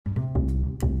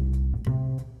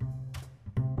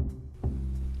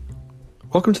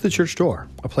Welcome to the church door,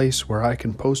 a place where I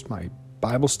can post my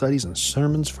Bible studies and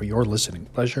sermons for your listening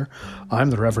pleasure. I'm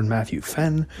the Reverend Matthew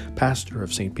Fenn, pastor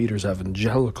of St. Peter's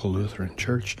Evangelical Lutheran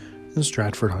Church in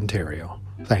Stratford, Ontario.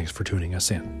 Thanks for tuning us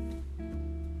in.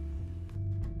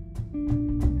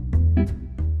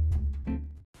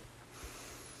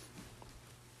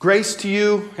 Grace to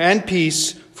you and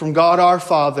peace from God our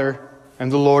Father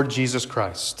and the Lord Jesus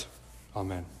Christ.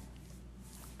 Amen.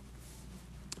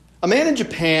 A man in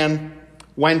Japan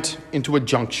went into a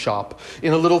junk shop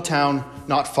in a little town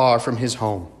not far from his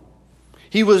home.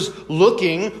 He was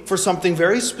looking for something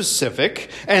very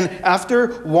specific, and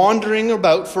after wandering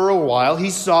about for a while, he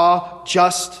saw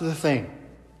just the thing.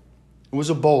 It was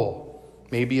a bowl,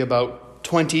 maybe about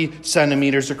 20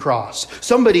 centimeters across.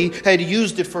 Somebody had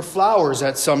used it for flowers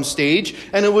at some stage,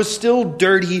 and it was still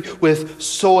dirty with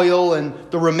soil and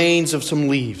the remains of some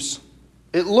leaves.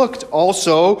 It looked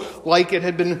also like it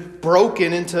had been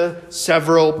broken into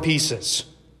several pieces.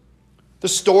 The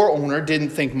store owner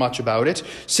didn't think much about it,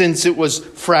 since it was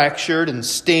fractured and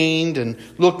stained and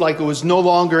looked like it was no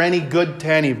longer any good to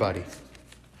anybody.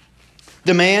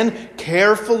 The man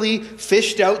carefully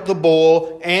fished out the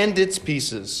bowl and its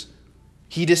pieces.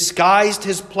 He disguised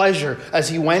his pleasure as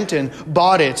he went and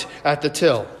bought it at the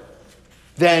till.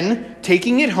 Then,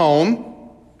 taking it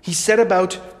home, he set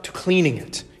about to cleaning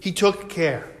it. He took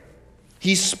care.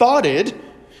 He spotted,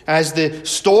 as the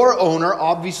store owner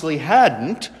obviously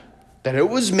hadn't, that it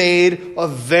was made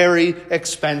of very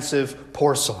expensive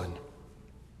porcelain.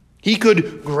 He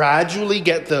could gradually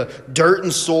get the dirt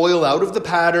and soil out of the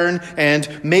pattern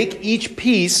and make each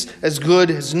piece as good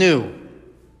as new.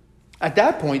 At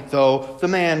that point, though, the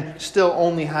man still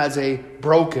only has a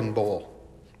broken bowl.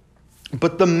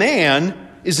 But the man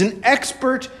is an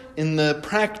expert in the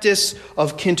practice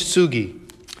of kintsugi.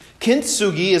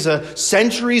 Kintsugi is a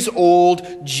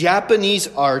centuries-old Japanese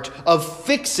art of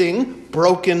fixing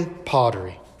broken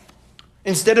pottery.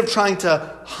 Instead of trying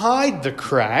to hide the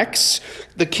cracks,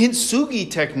 the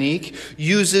kintsugi technique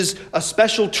uses a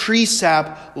special tree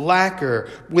sap lacquer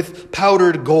with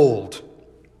powdered gold.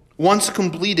 Once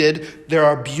completed, there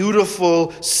are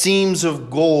beautiful seams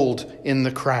of gold in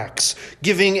the cracks,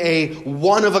 giving a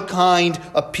one-of-a-kind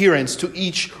appearance to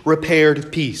each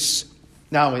repaired piece.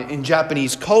 Now, in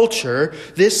Japanese culture,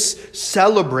 this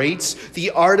celebrates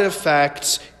the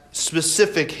artifact's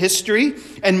specific history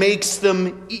and makes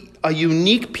them a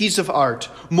unique piece of art,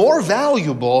 more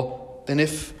valuable than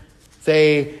if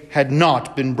they had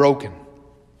not been broken.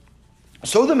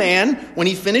 So the man, when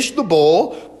he finished the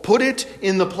bowl, put it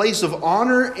in the place of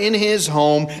honor in his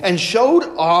home and showed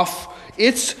off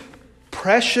its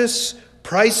precious,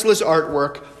 priceless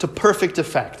artwork to perfect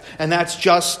effect. And that's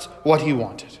just what he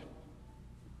wanted.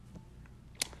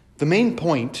 The main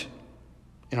point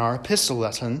in our epistle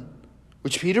lesson,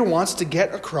 which Peter wants to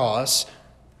get across,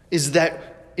 is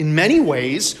that in many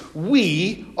ways,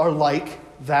 we are like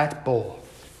that bowl.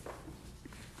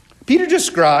 Peter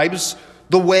describes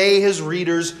the way his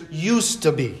readers used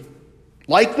to be.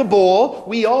 Like the bowl,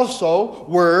 we also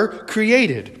were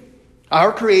created.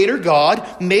 Our Creator,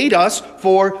 God, made us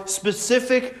for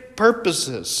specific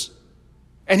purposes.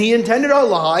 And He intended our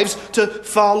lives to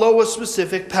follow a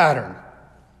specific pattern.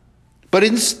 But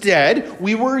instead,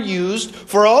 we were used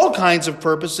for all kinds of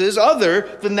purposes other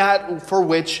than that for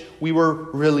which we were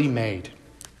really made.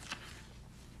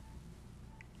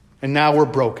 And now we're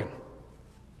broken.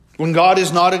 When God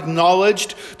is not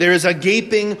acknowledged, there is a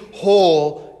gaping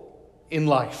hole in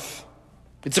life.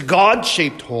 It's a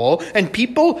God-shaped hole, and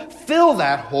people fill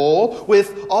that hole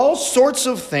with all sorts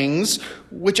of things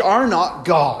which are not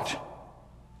God.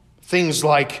 Things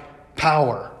like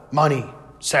power, money,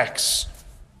 sex,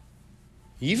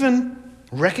 even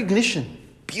recognition,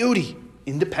 beauty,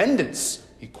 independence,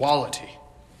 equality.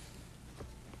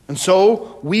 And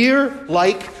so we're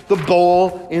like the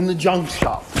bowl in the junk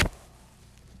shop.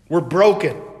 We're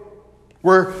broken.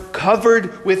 We're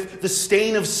covered with the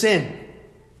stain of sin.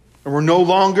 And we're no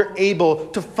longer able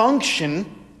to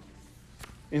function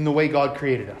in the way God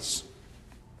created us.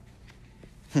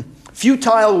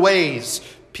 Futile ways,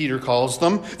 Peter calls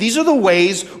them. These are the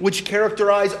ways which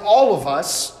characterize all of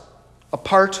us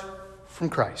apart from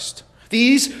Christ.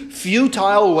 These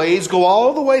futile ways go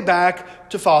all the way back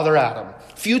to Father Adam.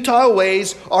 Futile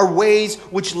ways are ways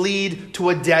which lead to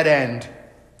a dead end.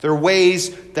 They're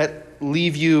ways that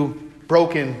leave you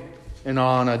broken and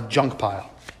on a junk pile.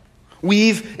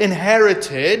 We've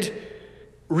inherited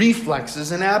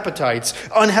reflexes and appetites,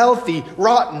 unhealthy,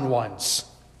 rotten ones.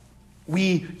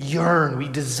 We yearn, we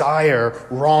desire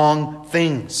wrong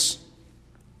things.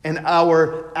 And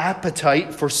our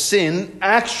appetite for sin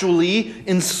actually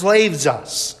enslaves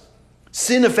us.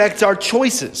 Sin affects our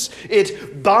choices.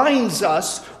 It binds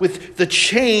us with the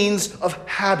chains of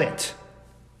habit.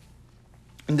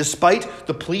 And despite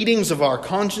the pleadings of our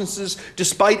consciences,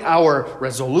 despite our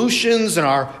resolutions and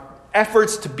our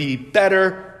efforts to be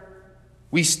better,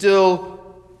 we still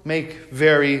make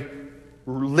very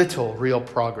little real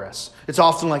progress. It's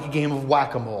often like a game of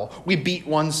whack-a-mole. We beat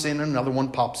one sin and another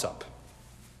one pops up.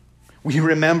 We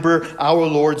remember our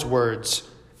Lord's words.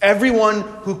 Everyone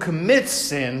who commits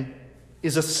sin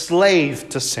is a slave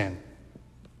to sin.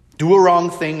 Do a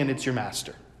wrong thing and it's your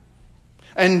master.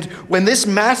 And when this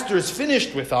master is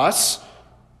finished with us,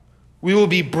 we will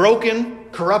be broken,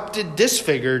 corrupted,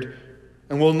 disfigured,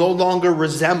 and will no longer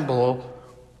resemble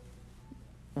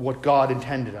what God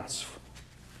intended us.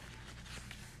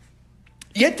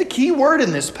 Yet the key word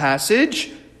in this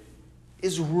passage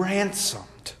is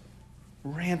ransomed.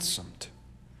 Ransomed.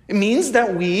 It means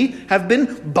that we have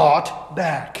been bought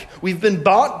back. We've been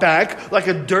bought back like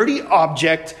a dirty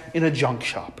object in a junk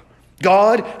shop.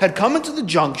 God had come into the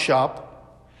junk shop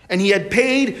and he had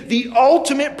paid the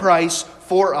ultimate price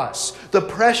for us, the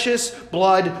precious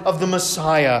blood of the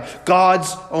Messiah,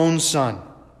 God's own Son.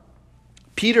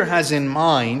 Peter has in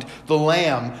mind the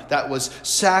lamb that was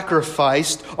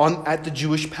sacrificed at the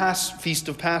Jewish feast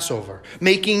of Passover,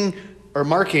 marking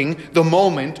the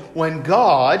moment when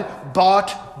God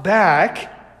bought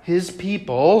back his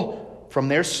people from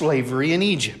their slavery in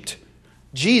Egypt.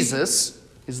 Jesus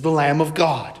is the Lamb of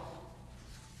God.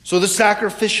 So the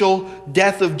sacrificial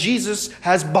death of Jesus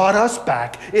has bought us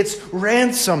back. It's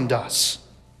ransomed us.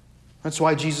 That's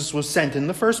why Jesus was sent in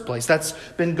the first place. That's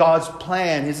been God's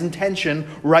plan, his intention,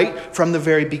 right from the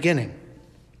very beginning.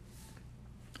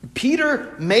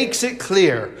 Peter makes it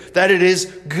clear that it is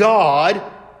God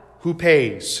who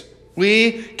pays.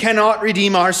 We cannot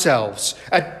redeem ourselves.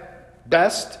 At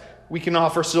best, we can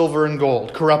offer silver and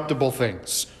gold, corruptible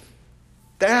things.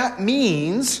 That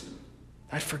means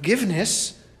that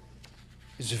forgiveness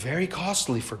is very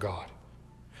costly for God.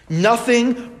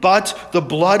 Nothing but the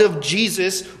blood of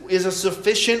Jesus is a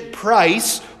sufficient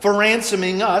price for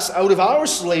ransoming us out of our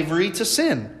slavery to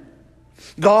sin.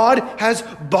 God has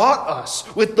bought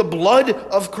us with the blood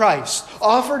of Christ,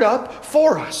 offered up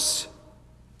for us.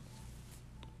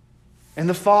 And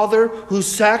the Father who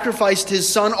sacrificed his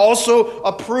Son also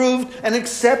approved and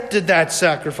accepted that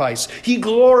sacrifice. He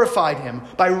glorified him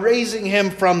by raising him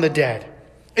from the dead.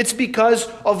 It's because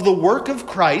of the work of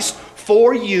Christ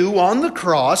for you on the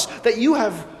cross that you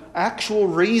have actual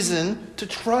reason to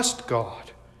trust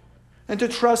God and to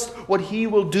trust what he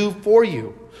will do for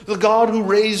you. The God who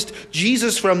raised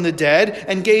Jesus from the dead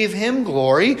and gave him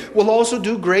glory will also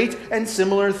do great and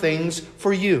similar things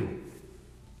for you.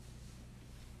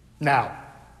 Now,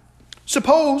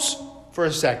 suppose for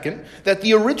a second that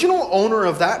the original owner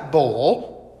of that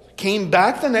bowl came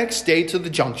back the next day to the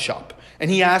junk shop and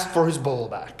he asked for his bowl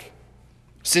back,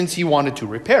 since he wanted to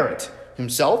repair it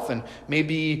himself and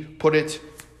maybe put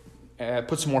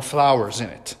some more flowers in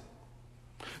it.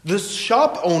 The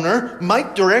shop owner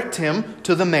might direct him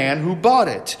to the man who bought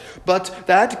it, but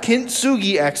that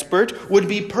kintsugi expert would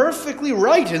be perfectly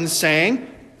right in saying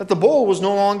that the bowl was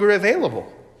no longer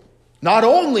available. Not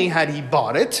only had he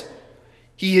bought it,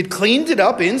 he had cleaned it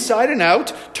up inside and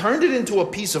out, turned it into a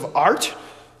piece of art,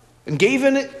 and gave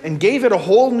it a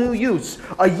whole new use,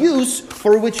 a use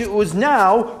for which it was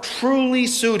now truly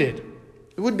suited.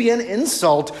 It would be an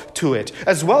insult to it,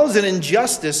 as well as an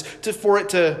injustice for it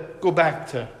to go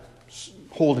back to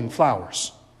holding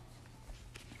flowers.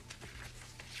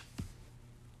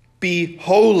 Be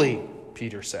holy,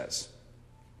 Peter says.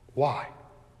 Why?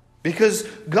 Because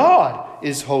God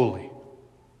is holy.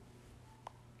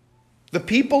 The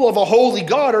people of a holy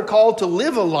God are called to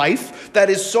live a life that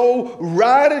is so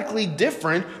radically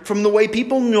different from the way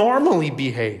people normally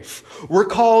behave. We're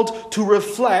called to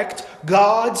reflect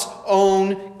God's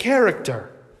own character.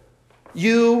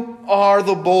 You are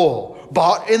the bowl,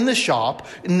 bought in the shop,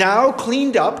 now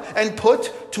cleaned up and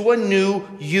put to a new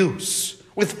use,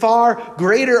 with far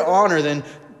greater honor than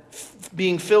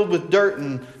being filled with dirt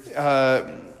and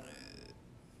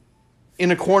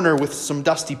in a corner with some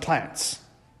dusty plants.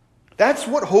 That's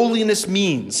what holiness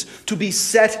means, to be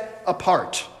set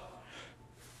apart.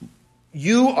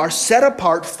 You are set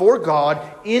apart for God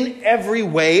in every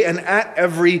way and at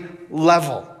every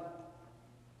level.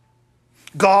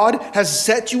 God has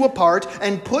set you apart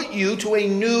and put you to a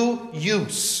new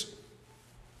use.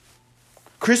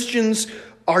 Christians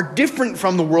are different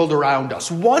from the world around us,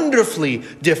 wonderfully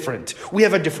different. We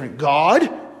have a different God,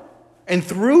 and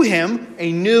through him,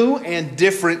 a new and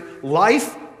different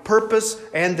life, purpose,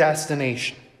 and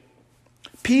destination.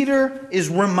 Peter is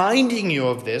reminding you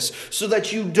of this so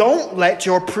that you don't let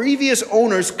your previous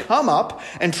owners come up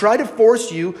and try to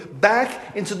force you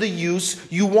back into the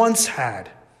use you once had.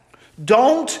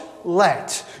 Don't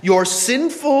let your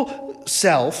sinful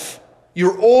self,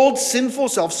 your old sinful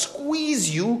self,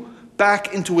 squeeze you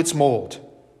back into its mold.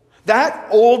 That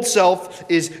old self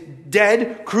is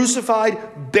dead,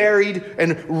 crucified, buried,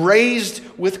 and raised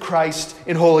with Christ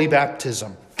in holy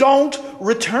baptism. Don't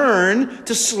return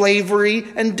to slavery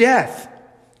and death.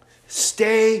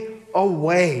 Stay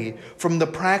away from the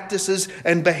practices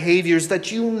and behaviors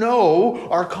that you know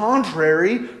are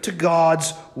contrary to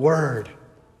God's word,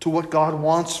 to what God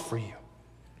wants for you.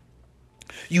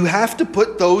 You have to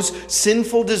put those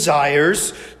sinful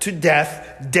desires to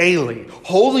death daily.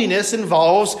 Holiness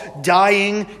involves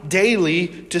dying daily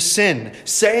to sin,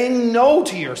 saying no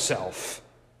to yourself,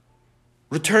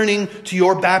 returning to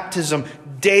your baptism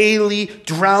daily,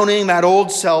 drowning that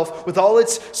old self with all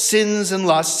its sins and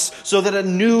lusts so that a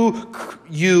new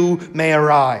you may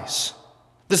arise.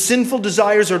 The sinful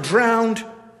desires are drowned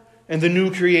and the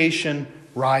new creation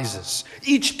rises.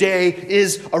 Each day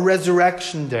is a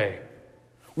resurrection day,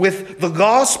 with the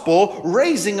gospel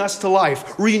raising us to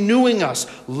life, renewing us,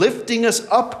 lifting us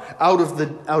up out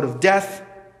of death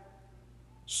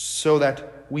so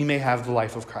that we may have the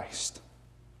life of Christ.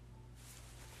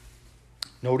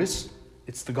 Notice,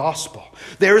 it's the gospel.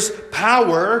 There's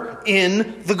power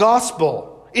in the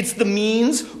gospel. It's the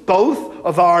means both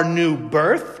of our new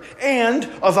birth and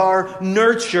of our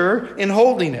nurture in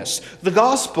holiness. The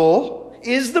gospel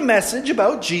is the message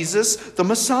about Jesus, the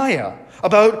Messiah,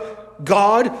 about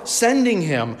God sending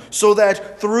him so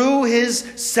that through his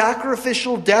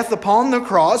sacrificial death upon the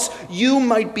cross, you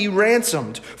might be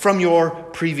ransomed from your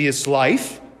previous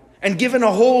life and given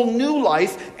a whole new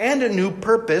life and a new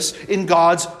purpose in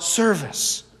God's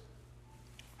service.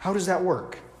 How does that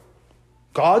work?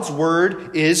 God's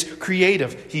word is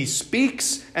creative. He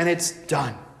speaks and it's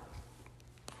done.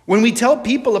 When we tell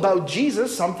people about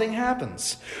Jesus, something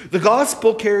happens. The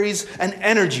gospel carries an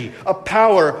energy, a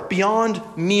power beyond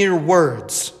mere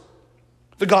words.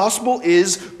 The gospel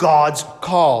is God's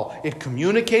call. It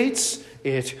communicates,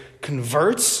 it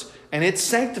converts, and it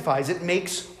sanctifies. It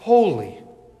makes holy.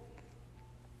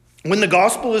 When the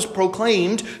gospel is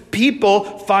proclaimed,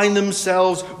 people find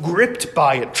themselves gripped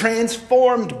by it,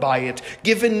 transformed by it,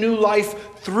 given new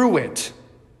life through it.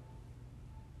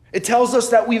 It tells us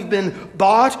that we've been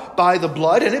bought by the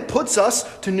blood, and it puts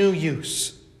us to new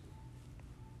use.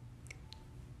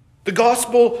 The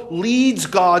gospel leads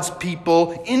God's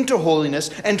people into holiness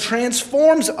and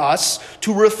transforms us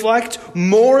to reflect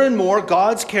more and more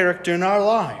God's character in our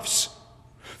lives.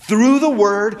 Through the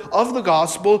word of the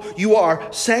gospel, you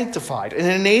are sanctified and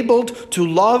enabled to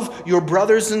love your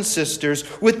brothers and sisters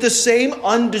with the same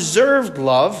undeserved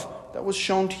love that was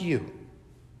shown to you.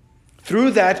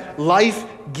 Through that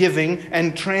life-giving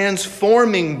and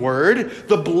transforming word,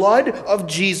 the blood of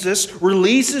Jesus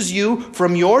releases you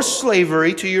from your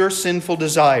slavery to your sinful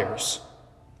desires.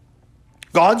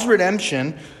 God's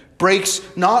redemption breaks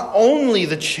not only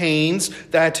the chains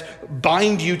that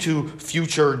bind you to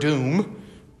future doom,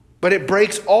 but it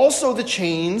breaks also the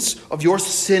chains of your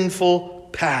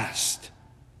sinful past.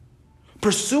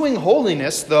 Pursuing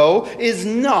holiness, though, is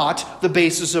not the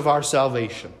basis of our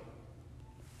salvation.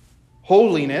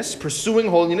 Holiness, pursuing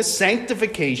holiness,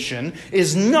 sanctification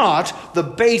is not the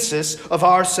basis of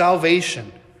our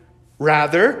salvation.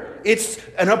 Rather, it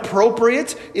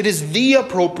is the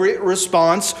appropriate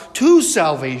response to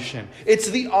salvation. It's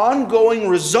the ongoing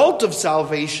result of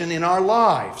salvation in our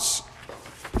lives.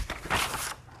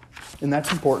 And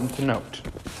that's important to note.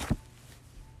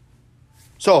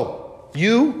 So,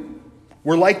 you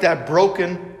were like that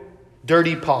broken,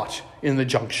 dirty pot in the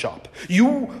junk shop.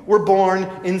 You were born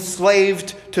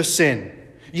enslaved to sin.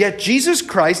 Yet Jesus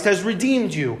Christ has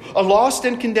redeemed you, a lost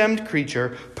and condemned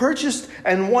creature, purchased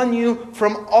and won you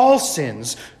from all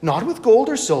sins, not with gold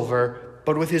or silver,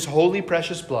 but with his holy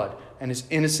precious blood and his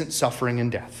innocent suffering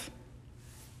and death.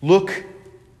 Look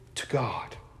to God.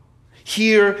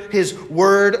 Hear his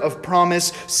word of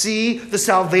promise. See the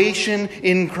salvation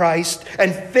in Christ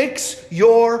and fix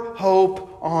your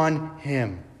hope on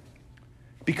him.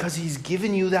 Because he's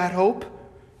given you that hope,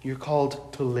 you're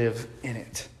called to live in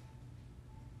it.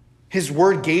 His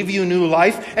word gave you new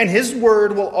life, and his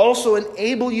word will also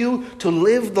enable you to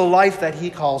live the life that he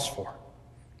calls for.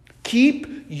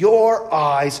 Keep your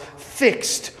eyes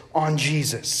fixed on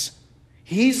Jesus.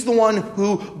 He's the one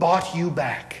who bought you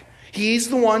back. He's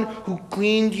the one who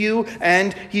cleaned you,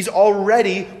 and he's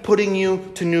already putting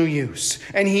you to new use.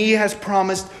 And he has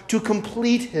promised to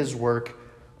complete his work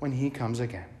when he comes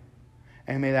again.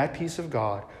 And may that peace of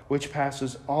God, which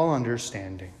passes all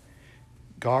understanding,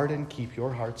 guard and keep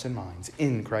your hearts and minds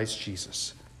in Christ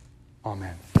Jesus.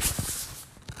 Amen.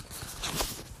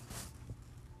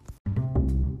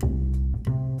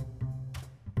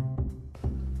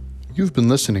 You've been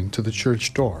listening to The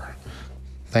Church Door.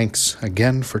 Thanks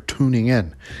again for tuning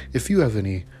in. If you have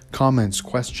any comments,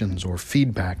 questions, or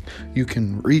feedback, you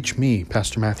can reach me,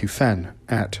 Pastor Matthew Fenn,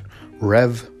 at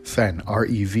revfenn,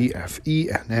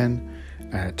 REVFENN,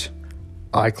 at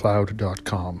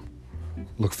iCloud.com.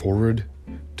 Look forward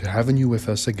to having you with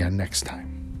us again next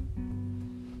time.